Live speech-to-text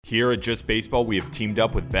Here at Just Baseball, we have teamed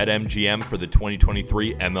up with BetMGM for the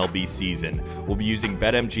 2023 MLB season. We'll be using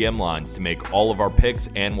BetMGM lines to make all of our picks,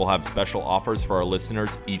 and we'll have special offers for our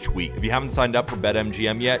listeners each week. If you haven't signed up for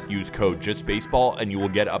BetMGM yet, use code JustBaseball, and you will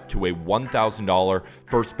get up to a $1,000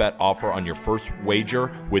 first bet offer on your first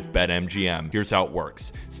wager with BetMGM. Here's how it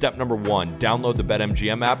works. Step number 1, download the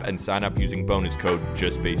BetMGM app and sign up using bonus code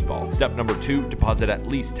JustBaseball. Step number 2, deposit at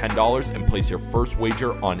least $10 and place your first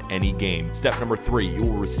wager on any game. Step number 3, you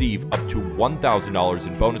will receive up to $1,000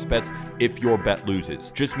 in bonus bets if your bet loses.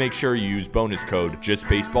 Just make sure you use bonus code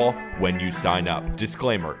JustBaseball when you sign up.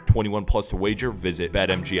 Disclaimer, 21 plus to wager. Visit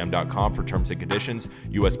BetMGM.com for terms and conditions.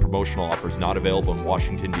 U.S. promotional offers not available in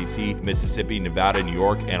Washington, D.C., Mississippi, Nevada, New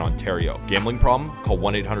York, and Ontario. Gambling problem? Call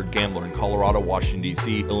 1-800-GAMBLER in Colorado, Washington,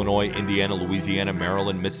 D.C., Illinois, Indiana, Louisiana,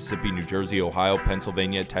 Maryland, Mississippi, New Jersey, Ohio,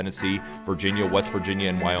 Pennsylvania, Tennessee, Virginia, West Virginia,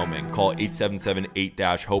 and Wyoming. Call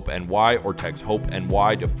 877-8-HOPE-NY or text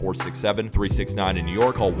HOPE-NY to 467-369 in New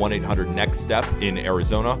York. Call 1-800-NEXT-STEP in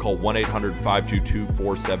Arizona. Call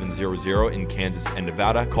 1-800-522-4700 in Kansas and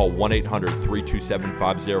Nevada. Call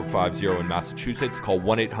 1-800-327-5050 in Massachusetts. Call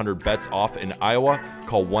 1-800-BETS-OFF in Iowa.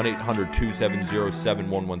 Call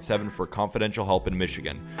 1-800-270-7117 for confidential help in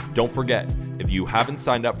Michigan. Don't forget, if you haven't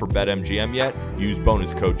signed up for BetMGM yet, use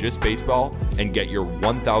bonus code JustBaseball and get your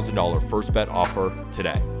 $1,000 first bet offer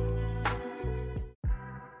today.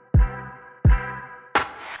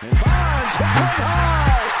 Bonds hit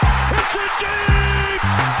high. It's a deep.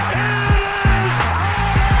 It is out of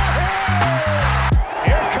here.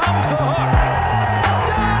 Here comes the hook.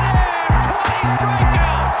 Got him. 20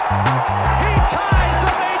 strikeouts. He ties the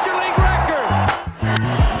major league record.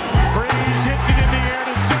 Freeze hits it in the air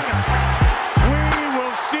to center. We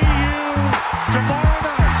will see you tomorrow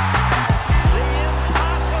night. The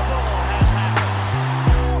impossible has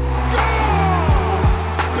happened. Goal!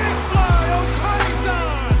 Big fly,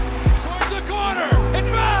 Ohtani-san! Towards the corner. It's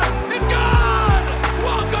back. It's gone.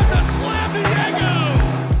 Welcome to Slam Diego.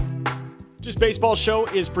 Just Baseball Show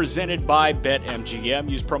is presented by BetMGM.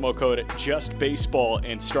 Use promo code JustBaseball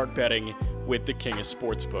and start betting with the king of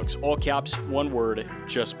sportsbooks. All caps, one word,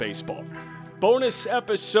 Just Baseball. Bonus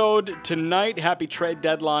episode tonight. Happy trade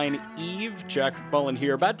deadline eve. Jack McMullen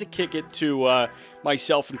here, about to kick it to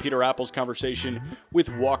myself and Peter Apple's conversation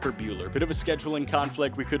with Walker Buehler. Bit of a scheduling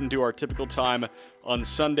conflict. We couldn't do our typical time on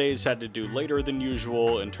Sundays. Had to do later than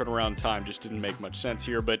usual, and turnaround time just didn't make much sense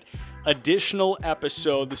here. But additional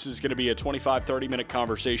episode. This is going to be a 25, 30-minute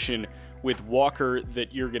conversation with Walker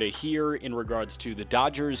that you're going to hear in regards to the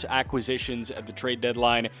Dodgers acquisitions at the trade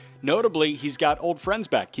deadline. Notably, he's got old friends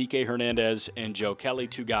back, Kike Hernandez and Joe Kelly,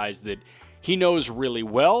 two guys that he knows really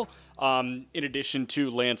well, in addition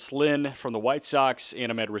to Lance Lynn from the White Sox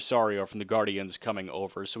and Ahmed Rosario from the Guardians coming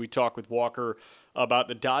over. So we talk with Walker about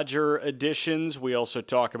the Dodger additions. We also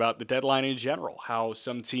talk about the deadline in general, how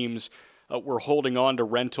some teams were holding on to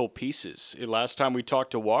rental pieces. Last time we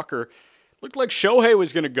talked to Walker, looked like Shohei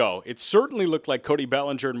was going to go. It certainly looked like Cody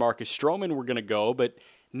Bellinger and Marcus Stroman were going to go, but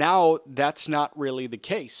now that's not really the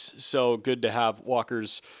case. So good to have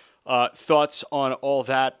Walker's thoughts on all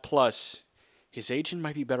that. Plus, his agent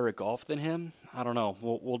might be better at golf than him. I don't know.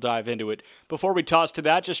 We'll dive into it. Before we toss to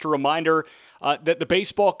that, just a reminder that the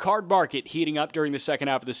baseball card market heating up during the second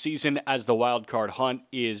half of the season as the wild card hunt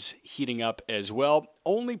is heating up as well.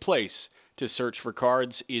 Only place to search for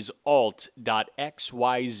cards is alt.xyz,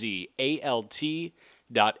 alt.xyz.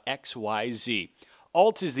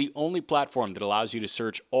 Alt is the only platform that allows you to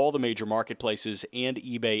search all the major marketplaces and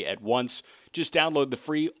eBay at once. Just download the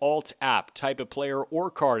free Alt app, type a player or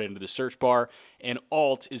card into the search bar, and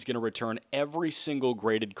Alt is going to return every single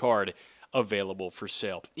graded card available for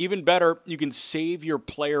sale. Even better, you can save your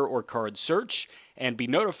player or card search and be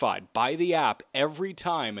notified by the app every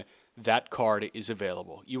time that card is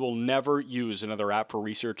available. You will never use another app for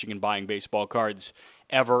researching and buying baseball cards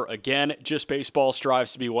ever again. Just Baseball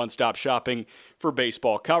strives to be one-stop shopping for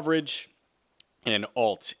baseball coverage, and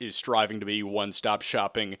Alt is striving to be one-stop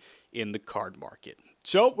shopping in the card market.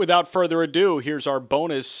 So, without further ado, here's our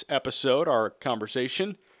bonus episode, our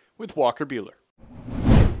conversation with Walker Buehler.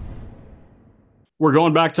 We're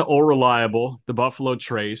going back to All Reliable, the Buffalo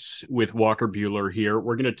Trace, with Walker Buehler here.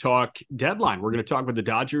 We're going to talk deadline. We're going to talk what the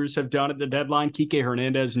Dodgers have done at the deadline. Kike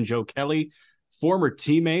Hernandez and Joe Kelly, former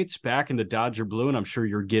teammates back in the Dodger blue, and I'm sure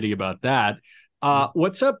you're giddy about that.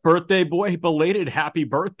 What's up, birthday boy? Belated happy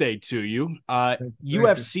birthday to you.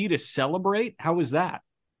 UFC to celebrate? How was that?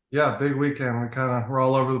 Yeah, big weekend. We're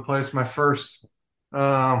all over the place. My first,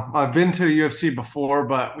 I've been to UFC before,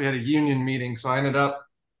 but we had a union meeting, so I ended up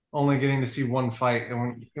only getting to see one fight,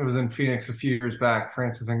 and it was in Phoenix a few years back.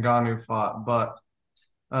 Francis Ngannou fought, but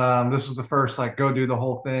This was the first like go do the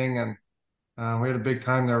whole thing, and we had a big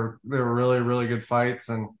time. They were really really good fights,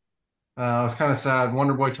 and it was kind of sad.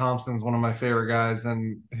 Wonderboy Thompson's one of my favorite guys,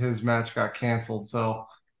 and his match got canceled, so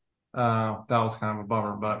that was kind of a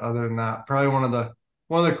bummer. But other than that, probably one of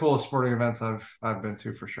the coolest sporting events I've been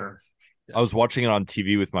to for sure. I was watching it on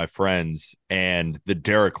TV with my friends and the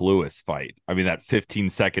Derek Lewis fight. I mean, that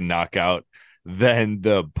 15-second knockout, then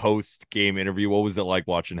the post game interview. What was it like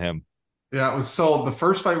watching him? Yeah, it was so the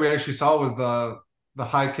first fight we actually saw was the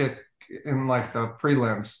high kick in like the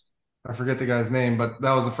prelims. I forget the guy's name, but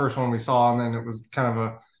that was the first one we saw, and then it was kind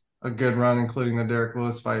of a good run, including the Derek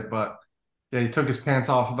Lewis fight. But yeah, he took his pants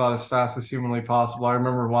off about as fast as humanly possible. I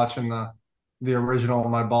remember watching the original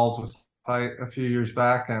My Balls Was fight a few years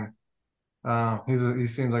back, and he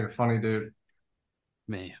seems like a funny dude.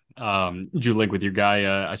 Man, did you link with your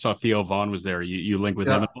guy? I saw Theo Vaughn was there. You link with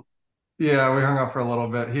him? Yeah, yeah, we hung out for a little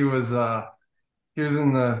bit. He was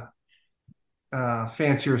in the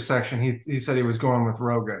fancier section. He said he was going with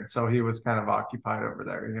Rogan, so he was kind of occupied over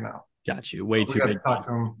there. Got you. Way We too got to big. talk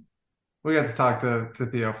to him. We got to talk to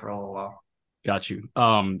Theo for a little while. Got you.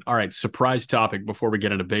 All right. Surprise topic before we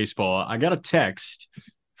get into baseball. I got a text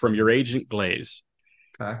from your agent Glaze,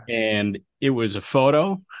 Okay. and it was a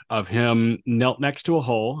photo of him knelt next to a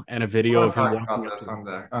hole and a video We're of not him talking walking about up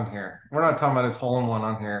this to on here. We're not talking about his hole in one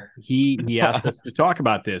on here. He asked us to talk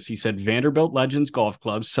about this. He said Vanderbilt Legends Golf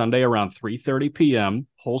Club Sunday around 3:30 p.m.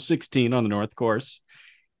 hole 16 on the north course.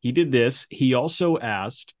 He did this. He also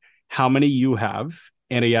asked how many you have,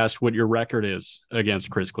 and he asked what your record is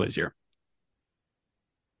against Chris Glazier.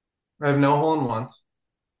 I have no hole in ones.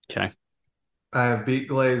 Okay. I have beat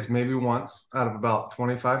Glaze maybe once out of about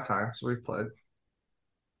 25 times we've played.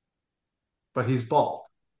 But he's bald,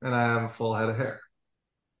 and I have a full head of hair.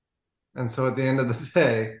 And so at the end of the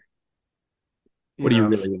day, What do you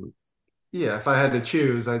really want? yeah, if I had to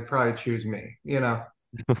choose, I'd probably choose me. Yeah.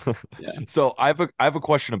 So I have a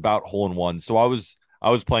question about hole in one. So I was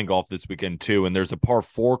playing golf this weekend too, and there's a par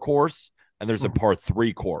 4 course and there's a par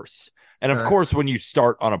 3 course. And of Okay. course, when you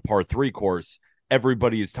start on a par 3 course,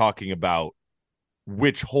 everybody is talking about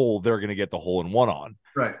which hole they're going to get the hole in one on.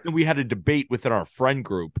 Right. And we had a debate within our friend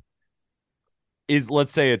group.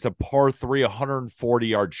 Let's say it's a par 3,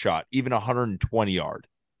 140-yard shot, even 120 yard.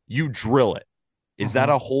 You drill it. Is that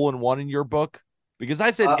a hole in one in your book? Because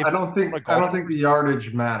I said if I don't think the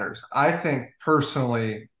yardage matters. I think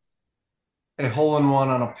personally, a hole in one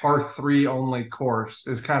on a par 3 only course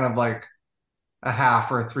is kind of like a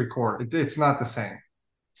half or a 3/4. It's not the same.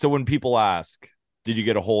 So when people ask, did you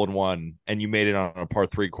get a hole in one and you made it on a par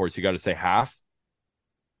 3 course, you got to say half?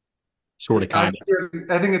 Sort of, kind of.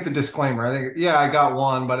 I think it's a disclaimer. I think, yeah, I got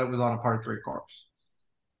one, but it was on a par 3 course.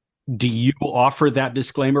 Do you offer that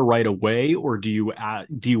disclaimer right away, or do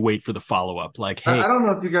you wait for the follow up? Like, hey, I don't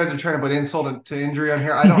know if you guys are trying to put insult to injury on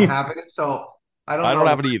here. I don't have it, so I don't know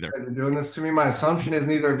have if it you either. guys are doing this to me. My assumption is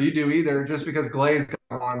neither of you do either. Just because Glaze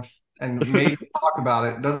got one and maybe talk about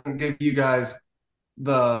it doesn't give you guys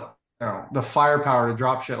the firepower to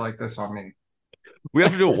drop shit like this on me. We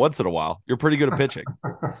have to do it once in a while. You're pretty good at pitching.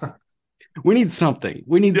 we need something.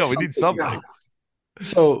 We need something. Yeah.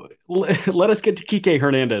 So let us get to Kike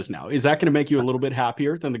Hernandez now. Is that going to make you a little bit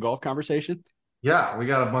happier than the golf conversation? Yeah, we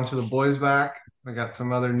got a bunch of the boys back. We got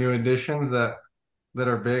some other new additions that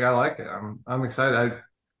are big. I like it. I'm excited.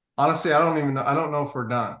 Honestly, I don't know if we're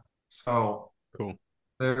done. So Cool.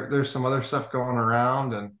 there's some other stuff going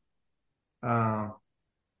around, and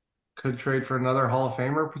could trade for another Hall of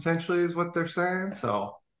Famer potentially is what they're saying.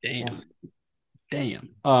 So Damn.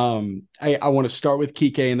 I want to start with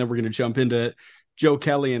Kike, and then we're going to jump into Joe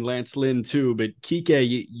Kelly and Lance Lynn too. But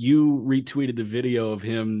Kike, you retweeted the video of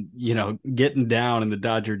him, getting down in the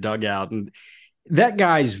Dodger dugout, and that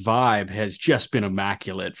guy's vibe has just been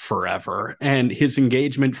immaculate forever. And his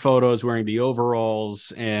engagement photos wearing the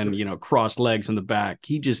overalls and, crossed legs in the back.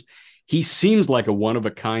 He seems like a one of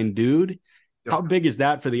a kind dude. Yep. How big is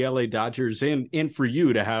that for the LA Dodgers and for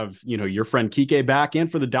you to have, your friend Kike back,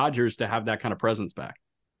 and for the Dodgers to have that kind of presence back?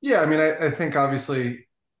 yeah, I mean, I think obviously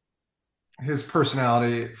his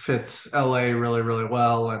personality fits LA really, really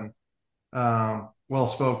well, and well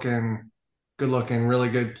spoken, good looking, really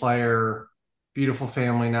good player, beautiful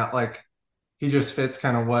family. Not like he just fits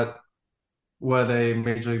kind of what a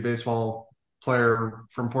Major League Baseball player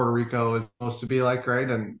from Puerto Rico is supposed to be like, right?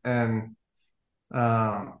 And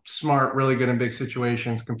smart, really good in big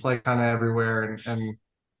situations, can play kind of everywhere, and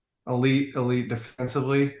elite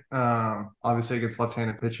defensively. Obviously against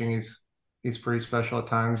left-handed pitching, he's pretty special at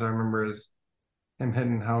times. I remember him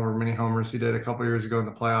hitting however many homers he did a couple years ago in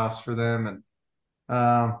the playoffs for them. And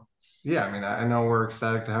yeah, I mean, I know we're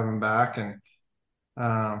ecstatic to have him back, and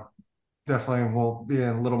Definitely will be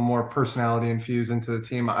a little more personality infused into the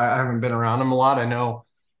team. I haven't been around him a lot. I know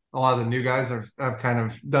a lot of the new guys have kind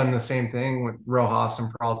of done the same thing with Rojas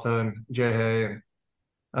and Peralta and Jay Hay.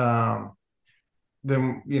 And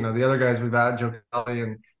then, the other guys we've had, Joe Kelly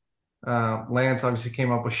and Lance obviously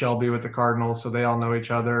came up with Shelby with the Cardinals, so they all know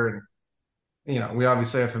each other. And, we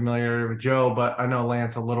obviously have familiarity with Joe, but I know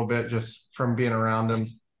Lance a little bit just from being around him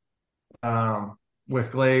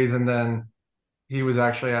with Glaze. And then he was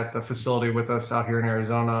actually at the facility with us out here in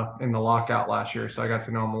Arizona in the lockout last year. So I got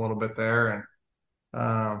to know him a little bit there and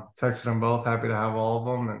texted them both. Happy to have all of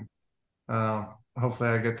them. And hopefully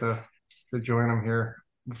I get to join them here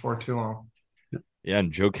before too long. Yeah,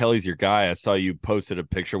 and Joe Kelly's your guy. I saw you posted a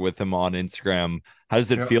picture with him on Instagram. How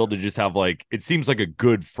does it feel to just have it seems like a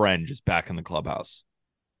good friend just back in the clubhouse?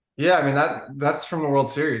 Yeah, I mean that's from the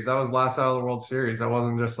World Series. That was last out of the World Series. That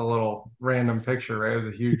wasn't just a little random picture, right? It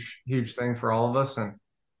was a huge, huge thing for all of us. And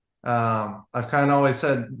I've kind of always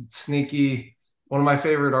said sneaky. One of my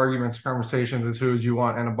favorite arguments, conversations is who would you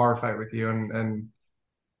want in a bar fight with you? And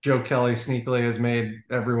Joe Kelly sneakily has made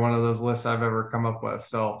every one of those lists I've ever come up with.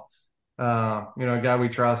 So, a guy we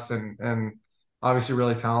trust and obviously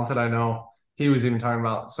really talented. I know he was even talking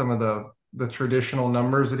about some of the traditional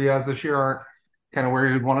numbers that he has this year aren't kind of where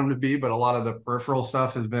you'd want him to be, but a lot of the peripheral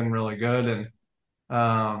stuff has been really good. And,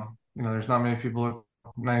 there's not many people with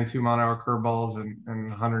 92 mile an hour curveballs and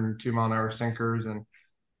 102 mile an hour sinkers. And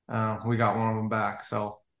we got one of them back.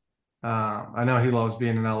 So I know he loves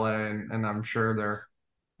being in LA and I'm sure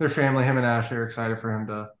their family, him and Ashley, are excited for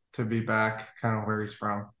him to be back kind of where he's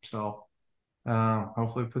from. So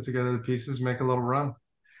hopefully put together the pieces, make a little run.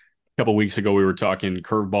 A couple of weeks ago, we were talking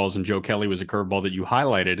curveballs, and Joe Kelly was a curveball that you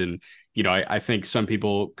highlighted. And, I think some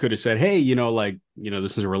people could have said, hey,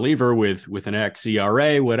 this is a reliever with an X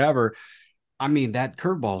ERA, whatever. I mean, that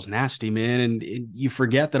curveball's nasty, man. And you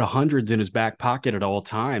forget that 100's in his back pocket at all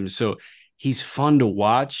times. So he's fun to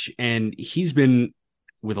watch. And he's been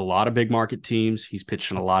with a lot of big market teams. He's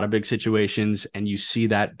pitched in a lot of big situations. And you see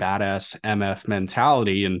that badass MF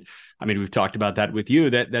mentality. And I mean, we've talked about that with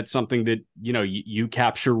you. That's something that, you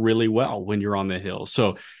capture really well when you're on the hill.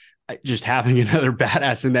 So just having another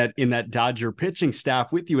badass in that Dodger pitching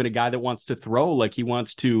staff with you, and a guy that wants to throw, like he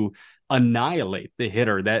wants to annihilate the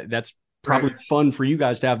hitter, that's probably fun for you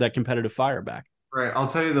guys to have that competitive fire back. Right. I'll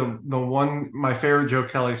tell you the one, my favorite Joe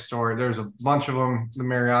Kelly story. There's a bunch of them. The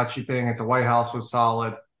mariachi thing at the White House was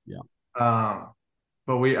solid. Yeah.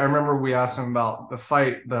 But I remember we asked him about the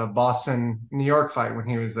fight, the Boston, New York fight when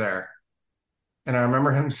he was there. And I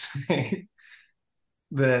remember him saying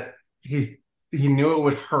that he knew it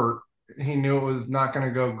would hurt. He knew it was not going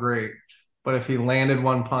to go great. But if he landed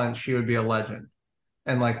one punch, he would be a legend.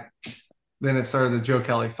 And then it started the Joe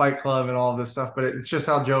Kelly Fight Club and all of this stuff. But it's just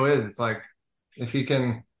how Joe is. It's like, if he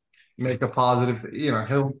can make a positive,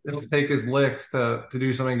 he'll take his licks to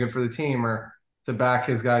do something good for the team or to back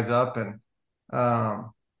his guys up. And, I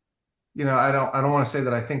don't want to say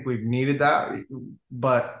that I think we've needed that,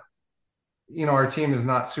 but, our team is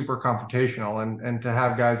not super confrontational, and to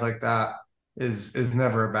have guys like that is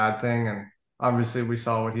never a bad thing. And obviously we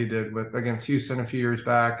saw what he did against Houston a few years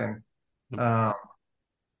back. And,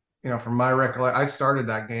 from my recollection, I started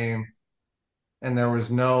that game and there was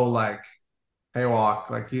no hey, walk.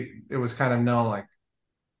 It was kind of no,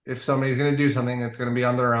 if somebody's going to do something, it's going to be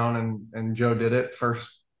on their own. And Joe did it first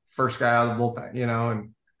guy out of the bullpen, and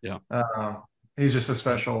yeah, he's just a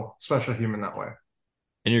special human that way.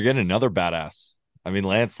 And you're getting another badass. I mean,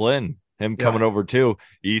 Lance Lynn, him coming over too.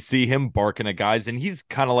 You see him barking at guys, and he's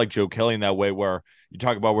kind of like Joe Kelly in that way where you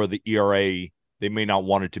talk about where the ERA, they may not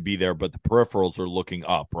want it to be there, but the peripherals are looking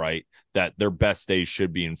up, right? That their best days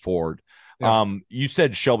should be in forward. Yeah. You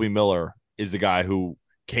said Shelby Miller is the guy who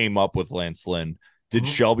came up with Lance Lynn. Did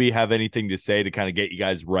Shelby have anything to say to kind of get you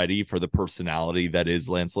guys ready for the personality that is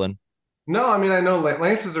Lance Lynn? No, I mean, I know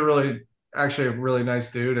Lance is actually a really nice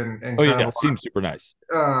dude, and seems super nice.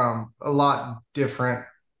 A lot different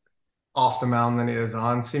off the mound than he is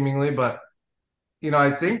on, seemingly. But I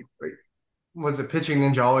think was it Pitching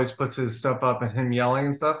Ninja always puts his stuff up and him yelling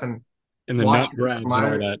and stuff, and the nut grabs and all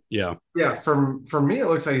that. Yeah. For me, it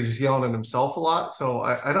looks like he's just yelling at himself a lot. So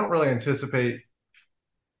I don't really anticipate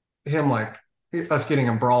him us getting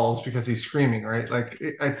in brawls because he's screaming, right?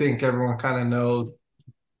 I think everyone kind of knows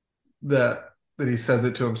that he says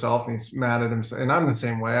it to himself and he's mad at himself. And I'm the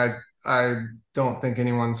same way. I don't think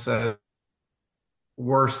anyone said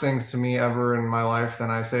worse things to me ever in my life than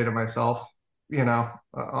I say to myself,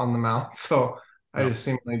 on the mound. So I just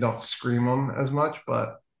seemingly don't scream them as much,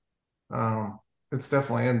 but it's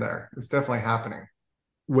definitely in there. It's definitely happening.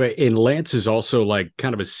 And Lance is also like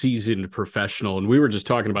kind of a seasoned professional. And we were just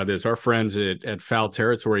talking about this. Our friends at Foul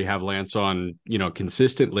Territory have Lance on,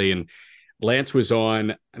 consistently. And Lance was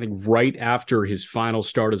on, I think, right after his final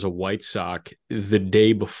start as a White Sox, the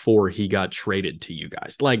day before he got traded to you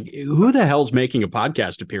guys. Like, who the hell's making a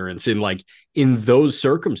podcast appearance in those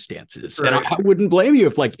circumstances? Right. And I wouldn't blame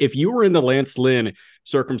you if you were in the Lance Lynn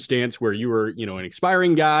circumstance where you were, an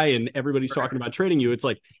expiring guy and everybody's talking about trading you. It's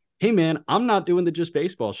like, hey man, I'm not doing the Just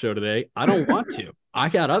Baseball show today. I don't want to. I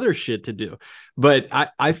got other shit to do. But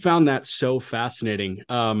I found that so fascinating.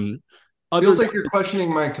 Feels like you're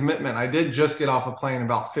questioning my commitment. I did just get off a plane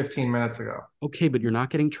about 15 minutes ago. Okay, but you're not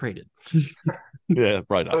getting traded. Yeah,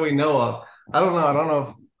 right. That we know of. I don't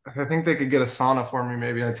know if I think they could get a sauna for me.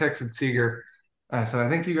 Maybe I texted Seager. I said, I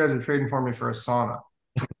think you guys are trading for me for a sauna.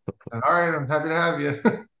 All right, I'm happy to have you.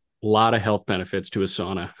 A lot of health benefits to a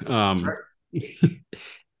sauna. Right.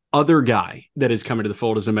 Other guy that is coming to the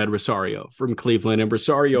fold is Ahmed Rosario from Cleveland. And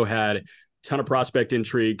Rosario had ton of prospect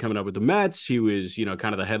intrigue coming up with the Mets. He was,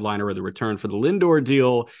 kind of the headliner of the return for the Lindor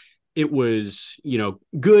deal. It was,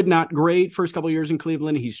 good, not great first couple of years in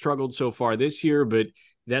Cleveland. He struggled so far this year, but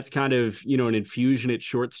that's kind of, an infusion at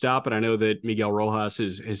shortstop. And I know that Miguel Rojas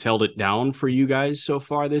has held it down for you guys so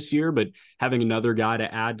far this year, but having another guy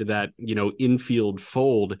to add to that, infield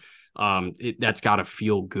fold, that's got to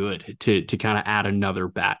feel good to kind of add another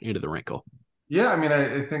bat into the wrinkle. Yeah. I mean,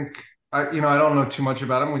 I think, I don't know too much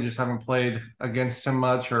about him. We just haven't played against him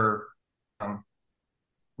much, or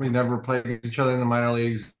we never played against each other in the minor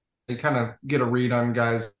leagues. You kind of get a read on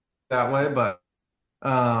guys that way. But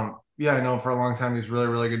yeah, I know for a long time he's really,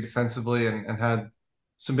 really good defensively and had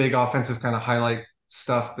some big offensive kind of highlight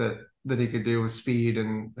stuff that he could do with speed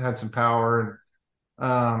and had some power.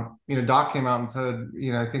 And Doc came out and said,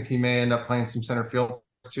 I think he may end up playing some center field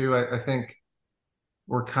too. I think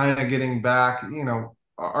we're kind of getting back,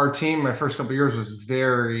 our team, my first couple of years was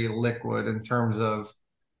very liquid in terms of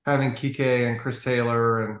having Kike and Chris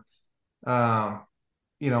Taylor, and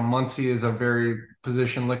Muncy is a very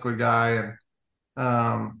position liquid guy,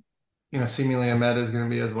 and seemingly Ahmed is going to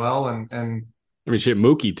be as well, and I mean, shit,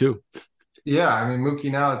 Mookie too. Yeah, I mean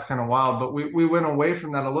Mookie now it's kind of wild, but we went away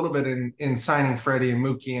from that a little bit in signing Freddie and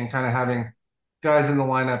Mookie and kind of having guys in the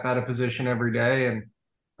lineup at a position every day, and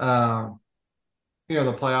the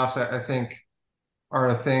playoffs I think are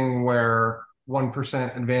a thing where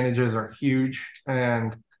 1% advantages are huge,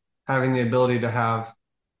 and having the ability to have,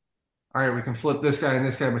 all right, we can flip this guy and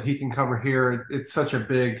this guy, but he can cover here. It's such a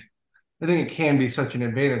big, I think it can be such an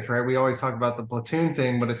advantage, right? We always talk about the platoon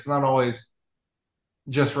thing, but it's not always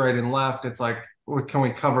just right and left. It's like, can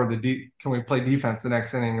we cover can we play defense the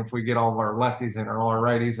next inning if we get all of our lefties in or all our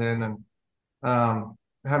righties in? And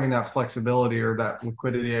having that flexibility or that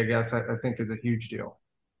liquidity, I guess, I think is a huge deal.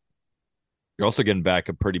 You're also getting back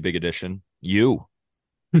a pretty big addition. You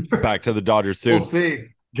back to the Dodgers soon. We'll see.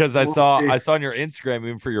 Because I saw on your Instagram,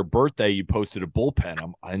 even for your birthday, you posted a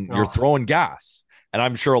bullpen, and you're throwing gas. And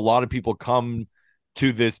I'm sure a lot of people come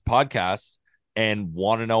to this podcast and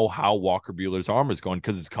want to know how Walker Buehler's arm is going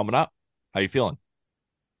because it's coming up. How you feeling?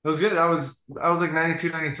 It was good. I was like 92,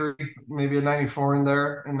 93, maybe a 94 in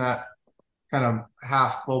there in that kind of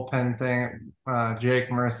half bullpen thing. Jake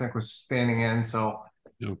Marisnik was standing in, so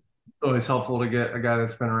it's always helpful to get a guy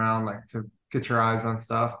that's been around, like to get your eyes on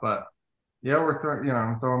stuff. But yeah, we're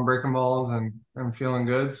I'm throwing breaking balls and I'm feeling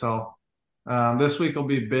good. So this week will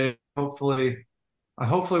be big. Hopefully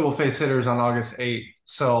we'll face hitters on August 8th.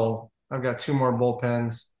 So I've got 2 more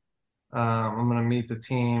bullpens. I'm going to meet the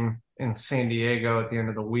team in San Diego at the end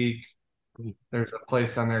of the week. There's a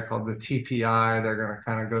place down there called the TPI. They're going to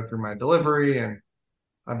kind of go through my delivery, and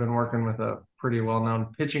I've been working with a pretty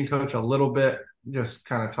well-known pitching coach a little bit, just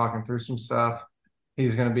kind of talking through some stuff.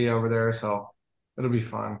 He's going to be over there, so it'll be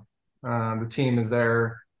fun. The team is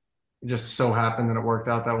there. It just so happened that it worked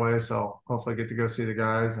out that way, so hopefully I get to go see the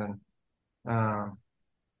guys and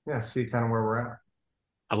see kind of where we're at.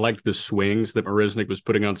 I liked the swings that Marisnik was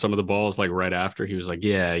putting on some of the balls, like right after. He was like,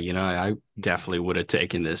 yeah, I definitely would have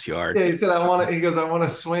taken this yard. Yeah, he said, I want to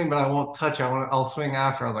swing, but I won't touch it. I'll swing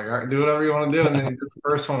after. I was like, all right, do whatever you want to do. And then he did the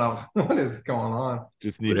first one. I was like, what is going on?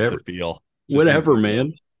 Just needs to feel. Whatever,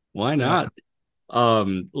 man. Why not? Yeah.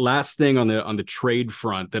 Last thing on the trade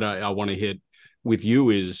front that I want to hit with you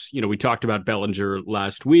is, we talked about Bellinger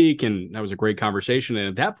last week, and that was a great conversation. And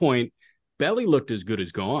at that point, Belly looked as good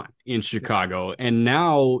as gone in Chicago. And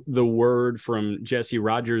now the word from Jesse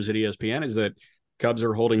Rogers at ESPN is that Cubs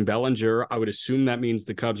are holding Bellinger. I would assume that means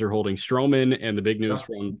the Cubs are holding Stroman. And the big news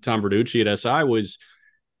from Tom Verducci at SI was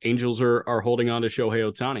Angels are holding on to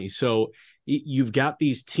Shohei Ohtani. So you've got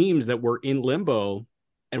these teams that were in limbo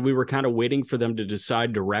and we were kind of waiting for them to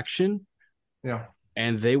decide direction. Yeah.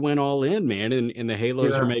 And they went all in, man. And the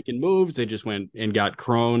Halos are making moves. They just went and got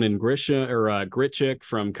Crone and Gritchick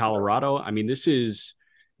from Colorado. I mean,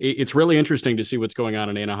 it's really interesting to see what's going on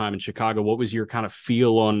in Anaheim and Chicago. What was your kind of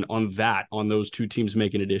feel on those two teams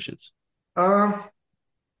making additions?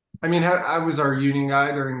 I mean, I was our union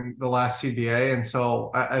guy during the last CBA, and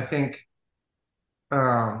so I think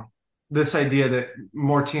this idea that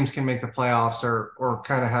more teams can make the playoffs or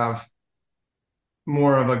kind of have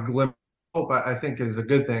more of a glimmer of hope, I think is a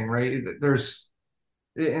good thing, right? There's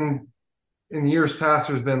in years past,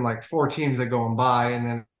 there's been like 4 teams that go and buy, and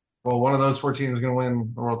then one of those 4 teams is going to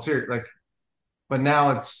win the World Series. But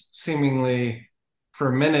now it's seemingly, for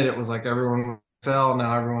a minute, it was like everyone sell,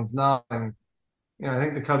 now everyone's not, and I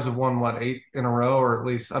think the Cubs have won 8 in a row, or at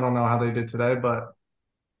least I don't know how they did today, but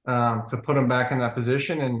to put them back in that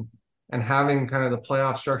position and having kind of the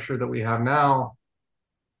playoff structure that we have now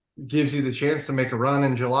gives you the chance to make a run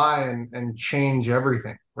in July and change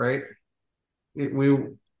everything, right? We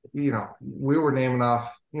were naming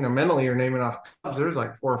off, mentally you're naming off Cubs. There's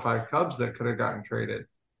like 4 or 5 Cubs that could have gotten traded.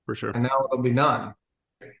 For sure. And now it'll be none.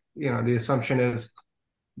 The assumption is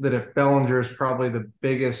that if Bellinger is probably the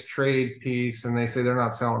biggest trade piece and they say they're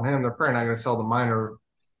not selling him, they're probably not going to sell the minor,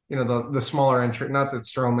 the smaller entry. Not that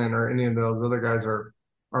Stroman or any of those other guys are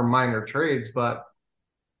minor trades, but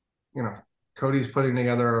Cody's putting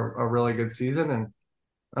together a really good season, and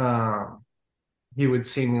he would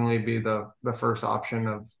seemingly be the first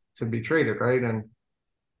option to be traded, right? And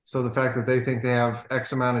so the fact that they think they have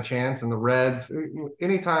X amount of chance, and the Reds,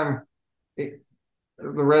 the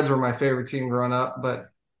Reds were my favorite team growing up, but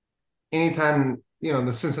anytime,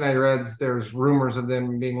 the Cincinnati Reds, there's rumors of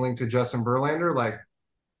them being linked to Justin Verlander, like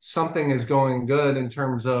something is going good in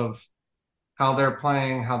terms of how they're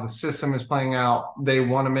playing, how the system is playing out. They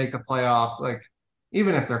want to make the playoffs, like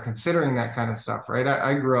even if they're considering that kind of stuff, right?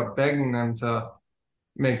 I grew up begging them to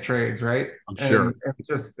make trades, right? I'm sure. And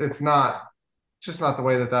it's just not the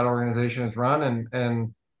way that organization is run.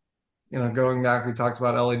 And going back, we talked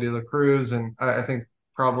about Ellie De La Cruz, and I think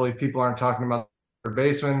probably people aren't talking about their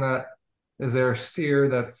baseman that is their steer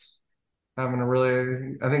that's having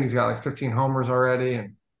I think he's got like 15 homers already.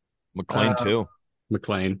 And McLean too.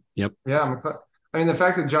 McLean. Yep. Yeah. I mean, the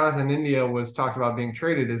fact that Jonathan India was talked about being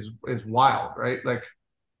traded is wild, right? Like,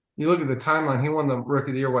 you look at the timeline, he won the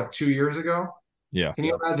Rookie of the Year, 2 years ago? Yeah. Can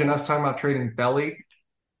you imagine us talking about trading Belly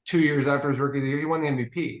 2 years after his Rookie of the Year? He won the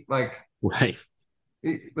MVP. Like, right.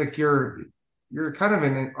 Like you're kind of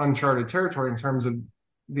in uncharted territory in terms of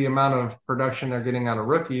the amount of production they're getting out of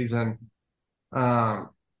rookies. And, the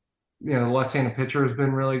left-handed pitcher has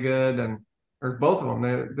been really good, or both of them.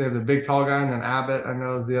 They have the big tall guy, and then Abbott, I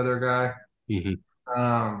know, is the other guy. Mm-hmm.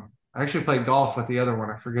 I actually played golf with the other one.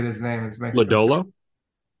 I forget his name. It's Lodolo?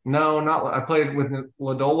 No, not. I played with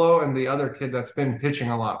Lodolo and the other kid that's been pitching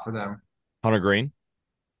a lot for them. Hunter Green?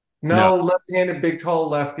 No. Left-handed, big, tall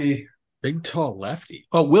lefty. Big, tall lefty.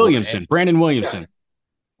 Oh, Williamson. Brandon Williamson. Yes.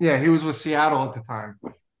 Yeah, he was with Seattle at the time.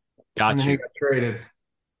 Gotcha. And then he got traded.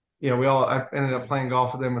 Yeah, I ended up playing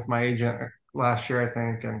golf with him with my agent last year, I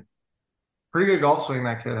think, and pretty good golf swing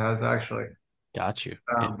that kid has, actually. Got you.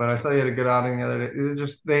 But I saw you had a good outing the other day. It's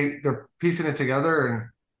just they're piecing it together, and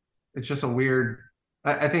it's just a weird.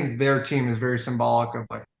 I think their team is very symbolic of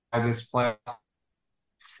like why this playoff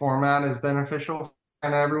format is beneficial for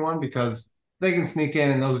kind of everyone, because they can sneak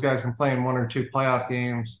in and those guys can play in 1 or 2 playoff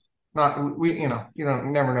games. You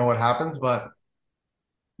never know what happens, but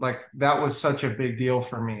like that was such a big deal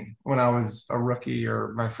for me when I was a rookie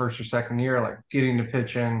or my first or second year, like getting to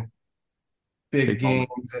pitch in big games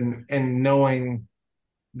and knowing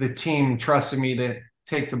the team trusted me to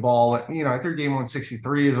take the ball. I threw game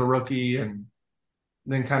 163 as a rookie, and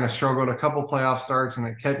then kind of struggled a couple playoff starts, and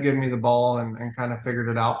they kept giving me the ball and kind of figured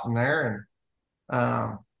it out from there.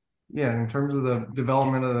 And in terms of the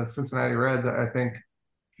development of the Cincinnati Reds, I think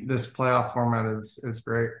this playoff format is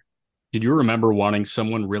great. Did you remember wanting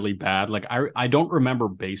someone really bad? Like, I don't remember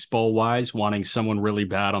baseball-wise wanting someone really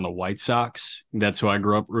bad on the White Sox. That's who I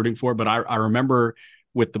grew up rooting for. But I remember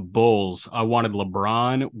with the Bulls, I wanted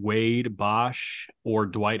LeBron, Wade, Bosch, or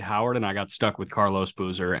Dwight Howard, and I got stuck with Carlos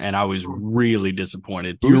Boozer, and I was really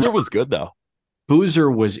disappointed. Boozer was good, though.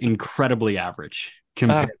 Boozer was incredibly average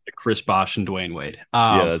compared to Chris Bosh and Dwayne Wade.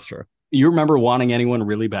 Yeah, that's true. You remember wanting anyone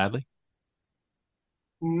really badly?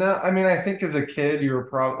 No, I mean, I think as a kid, you were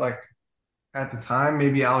probably like, at the time,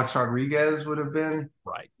 maybe Alex Rodriguez would have been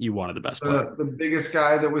right. You wanted the best player. The biggest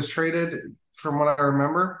guy that was traded, from what I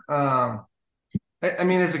remember. I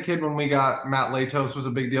mean, as a kid, when we got Matt Latos was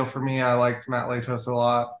a big deal for me. I liked Matt Latos a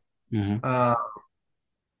lot. Mm-hmm.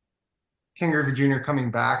 Ken Griffey Jr. coming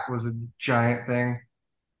back was a giant thing.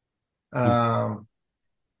 I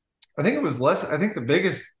think it was less. I think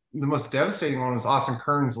the most devastating one was Austin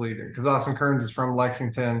Kearns leaving, because Austin Kearns is from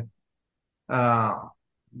Lexington. That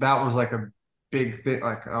was like a big thing.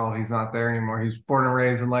 Like, oh, he's not there anymore. He's born and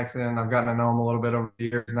raised in Lexington. I've gotten to know him a little bit over the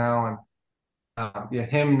years now, and yeah,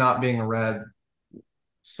 him not being a Red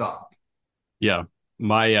sucked. Yeah.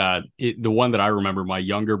 The one that I remember, my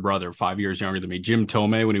younger brother, 5 years younger than me, Jim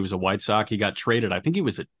Tomei, when he was a White Sox, he got traded. I think he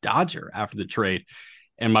was a Dodger after the trade.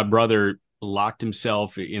 And my brother locked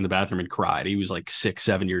himself in the bathroom and cried. He was like 6,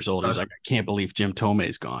 7 years old. He was like, I can't believe Jim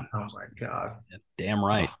Tomei's gone. Oh my God. Yeah, damn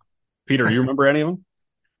right. Peter, do you remember any of them?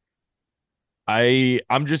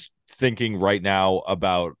 I'm just thinking right now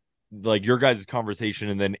about like your guys' conversation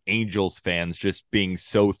and then Angels fans just being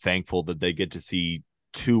so thankful that they get to see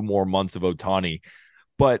 2 more months of Ohtani.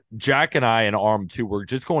 But Jack and I and Arm too, we're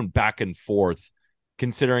just going back and forth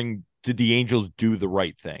considering, did the Angels do the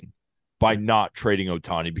right thing by not trading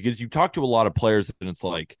Ohtani? Because you talk to a lot of players and it's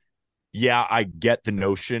like, yeah, I get the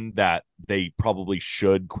notion that they probably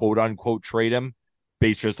should quote unquote trade him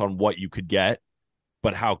based just on what you could get,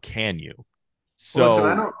 but how can you? So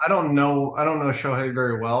listen, I don't know Shohei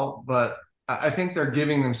very well, but I think they're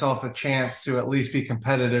giving themselves a chance to at least be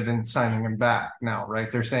competitive in signing him back now,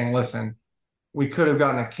 right? They're saying, listen, we could have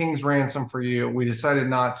gotten a king's ransom for you. We decided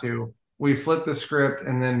not to. We flipped the script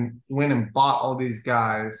and then went and bought all these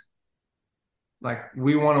guys. Like,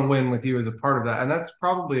 we want to win with you as a part of that. And that's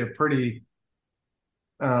probably a pretty,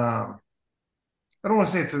 I don't want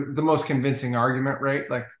to say it's the most convincing argument, right?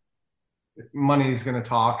 Like, money is going to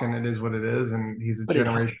talk, and it is what it is. And he's a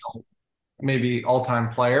generational, maybe all-time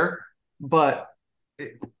player, but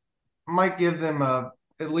it might give them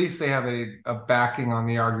at least they have a backing on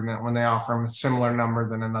the argument when they offer him a similar number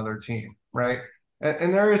than another team, right?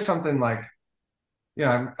 And there is something like,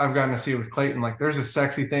 I've gotten to see with Clayton, like there's a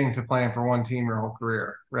sexy thing to playing for one team your whole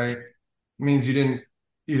career, right? It means you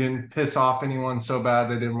didn't piss off anyone so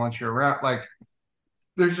bad they didn't want you around. Like,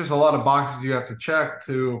 there's just a lot of boxes you have to check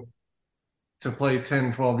to play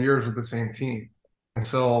 10, 12 years with the same team. And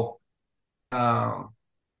so, I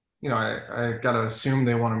got to assume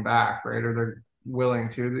they want him back, right? Or they're willing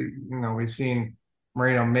to. We've seen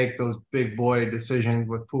Moreno make those big boy decisions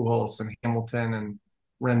with Pujols and Hamilton and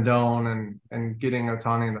Rendon and getting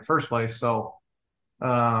Ohtani in the first place. So,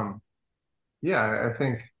 I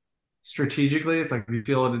think strategically, it's like if you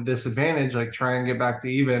feel at a disadvantage, like try and get back to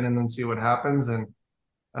even and then see what happens. And,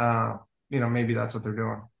 maybe that's what they're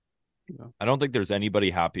doing. I don't think there's anybody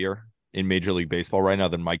happier in Major League Baseball right now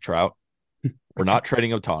than Mike Trout. We're not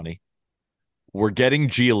trading Ohtani. We're getting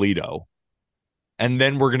Giolito. And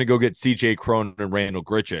then we're going to go get CJ Cron and Randall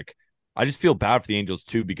Grichuk. I just feel bad for the Angels,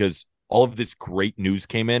 too, because all of this great news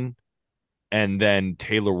came in. And then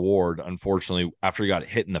Taylor Ward, unfortunately, after he got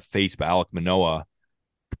hit in the face by Alek Manoah,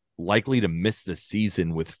 likely to miss the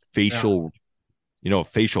season with facial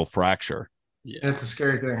fracture. Yeah. It's a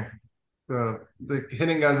scary thing. The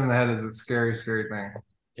hitting guys in the head is a scary, scary thing.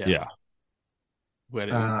 Yeah.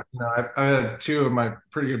 I had 2 of my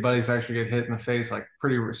pretty good buddies actually get hit in the face. Like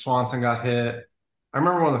Swanson got hit. I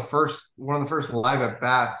remember one of the first live at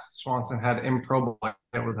bats Swanson had in Pro Bowl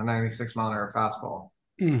hit with a 96-mile-an-hour fastball.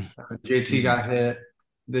 JT got hit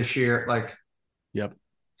this year. Like, yep.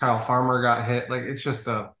 Kyle Farmer got hit. Like, it's just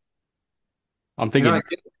I'm thinking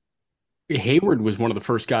Hayward was one of the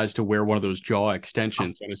first guys to wear one of those jaw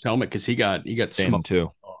extensions on his helmet because he got smoked too.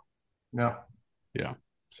 Yeah.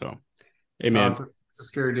 So, hey man, it's a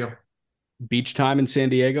scary deal. Beach time in San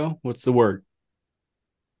Diego. What's the word?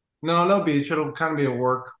 No beach. It'll kind of be a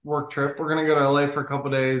work trip. We're gonna go to LA for a couple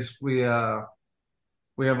of days. We have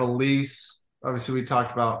a lease. Obviously, we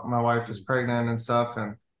talked about my wife is pregnant and stuff,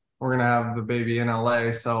 and we're gonna have the baby in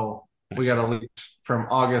LA. So we got a lease from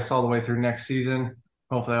August all the way through next season.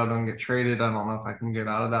 Hopefully, I don't get traded. I don't know if I can get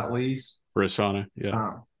out of that lease for Asana.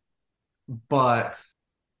 Yeah, but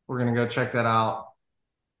we're gonna go check that out.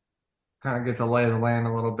 Kind of get the lay of the land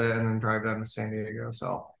a little bit, and then drive down to San Diego.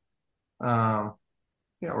 So,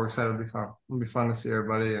 we're excited. It'll be fun. It'll be fun to see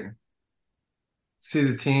everybody and see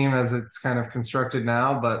the team as it's kind of constructed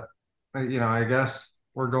now. But I guess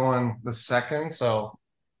we're going the 2nd, so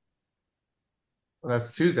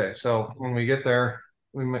that's Tuesday. So when we get there,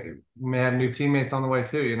 we may have new teammates on the way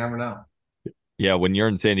too. You never know. Yeah, when you're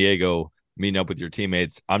in San Diego meeting up with your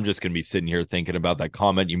teammates, I'm just going to be sitting here thinking about that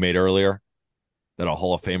comment you made earlier that a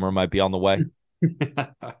Hall of Famer might be on the way.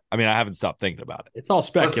 I mean, I haven't stopped thinking about it. It's all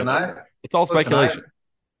speculation. It's all speculation.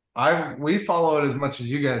 We follow it as much as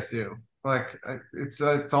you guys do. Like, it's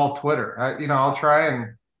all Twitter. I'll try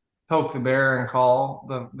and poke the bear and call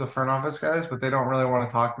the front office guys, but they don't really want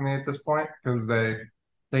to talk to me at this point because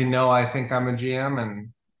they know I think I'm a GM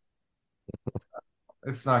and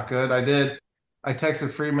it's not good. I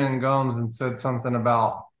texted Friedman and Gomes and said something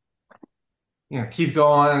about, keep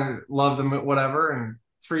going, love them, whatever. And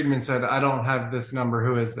Friedman said, I don't have this number.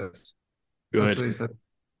 Who is this? Good. That's what he said.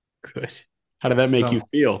 Good. How did that make you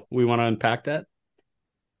feel? We want to unpack that?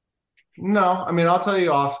 No, I mean, I'll tell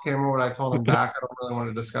you off camera what I told him back. I don't really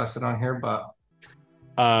want to discuss it on here, but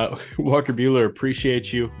Walker Buehler,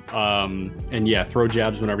 appreciate you. And yeah, throw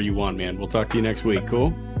jabs whenever you want, man. We'll talk to you next week.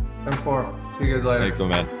 Cool? 10-4. See you guys later. Thanks, my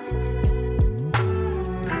man.